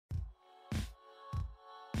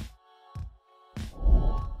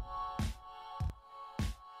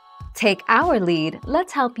Take our lead,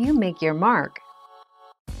 let's help you make your mark.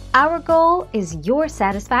 Our goal is your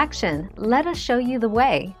satisfaction. Let us show you the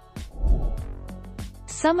way.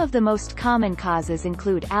 Some of the most common causes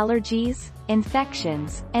include allergies,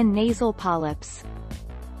 infections, and nasal polyps.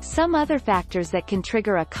 Some other factors that can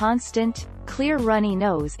trigger a constant, clear runny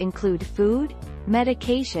nose include food,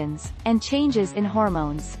 medications, and changes in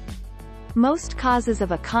hormones. Most causes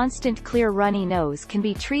of a constant clear runny nose can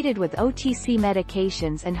be treated with OTC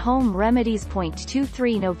medications and home remedies.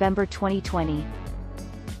 23 November 2020.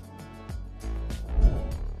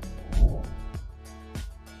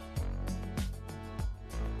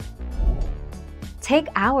 Take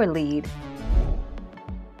our lead.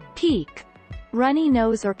 Peak. Runny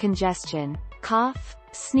nose or congestion, cough,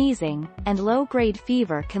 sneezing, and low-grade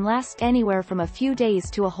fever can last anywhere from a few days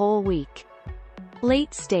to a whole week.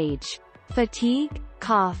 Late stage. Fatigue,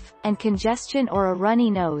 cough, and congestion or a runny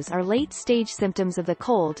nose are late-stage symptoms of the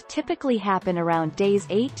cold, typically happen around days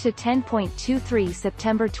 8 to 10. 23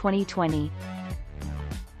 September 2020.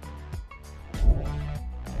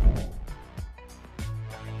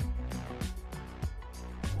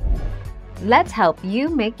 Let's help you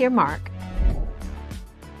make your mark.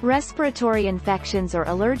 Respiratory infections or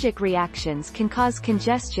allergic reactions can cause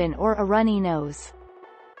congestion or a runny nose.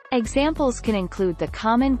 Examples can include the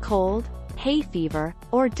common cold, hay fever,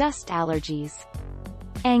 or dust allergies.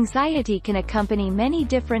 Anxiety can accompany many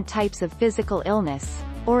different types of physical illness,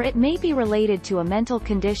 or it may be related to a mental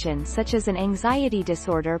condition such as an anxiety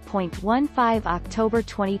disorder. 15 October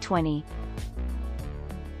 2020.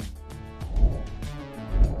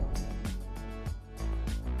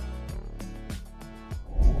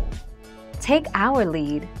 Take our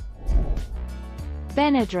lead.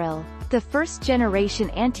 Benadryl. The first-generation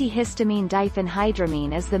antihistamine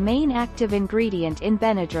diphenhydramine is the main active ingredient in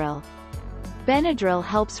Benadryl. Benadryl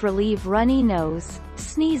helps relieve runny nose,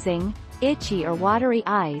 sneezing, itchy or watery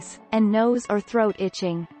eyes, and nose or throat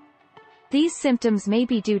itching. These symptoms may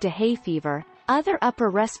be due to hay fever, other upper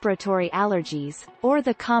respiratory allergies, or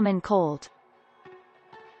the common cold.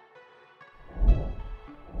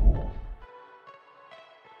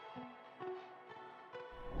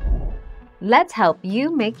 Let's help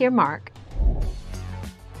you make your mark.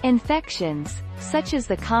 Infections, such as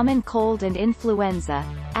the common cold and influenza,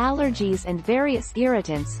 allergies and various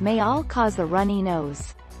irritants may all cause a runny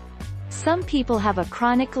nose. Some people have a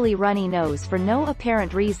chronically runny nose for no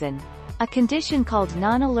apparent reason, a condition called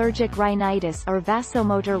non-allergic rhinitis or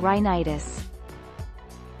vasomotor rhinitis.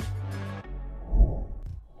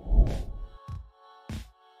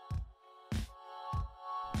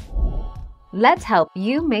 Let's help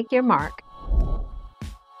you make your mark.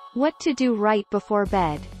 What to do right before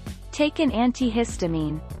bed. Take an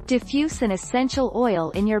antihistamine. Diffuse an essential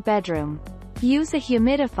oil in your bedroom. Use a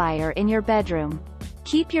humidifier in your bedroom.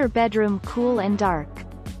 Keep your bedroom cool and dark.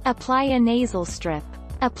 Apply a nasal strip.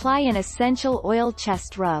 Apply an essential oil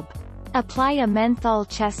chest rub. Apply a menthol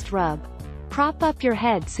chest rub. Prop up your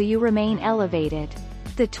head so you remain elevated.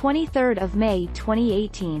 The 23rd of May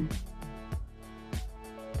 2018.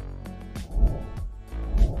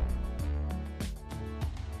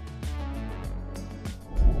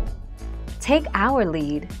 Take our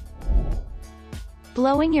lead.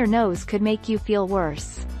 Blowing your nose could make you feel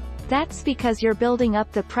worse. That's because you're building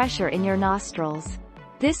up the pressure in your nostrils.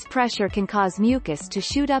 This pressure can cause mucus to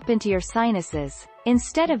shoot up into your sinuses,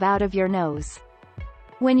 instead of out of your nose.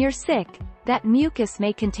 When you're sick, that mucus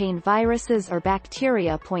may contain viruses or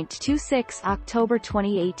bacteria. 26 October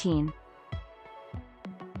 2018.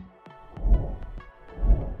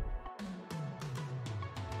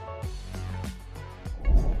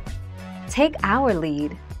 Take our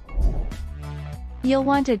lead. You'll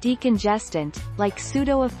want a decongestant, like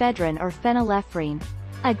pseudoephedrine or phenylephrine.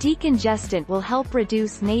 A decongestant will help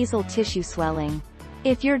reduce nasal tissue swelling.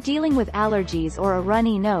 If you're dealing with allergies or a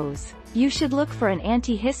runny nose, you should look for an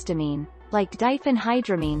antihistamine, like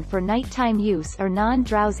diphenhydramine for nighttime use or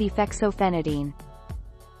non-drowsy fexofenadine.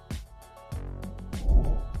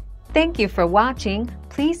 Thank you for watching.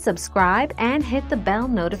 Please subscribe and hit the bell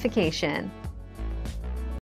notification.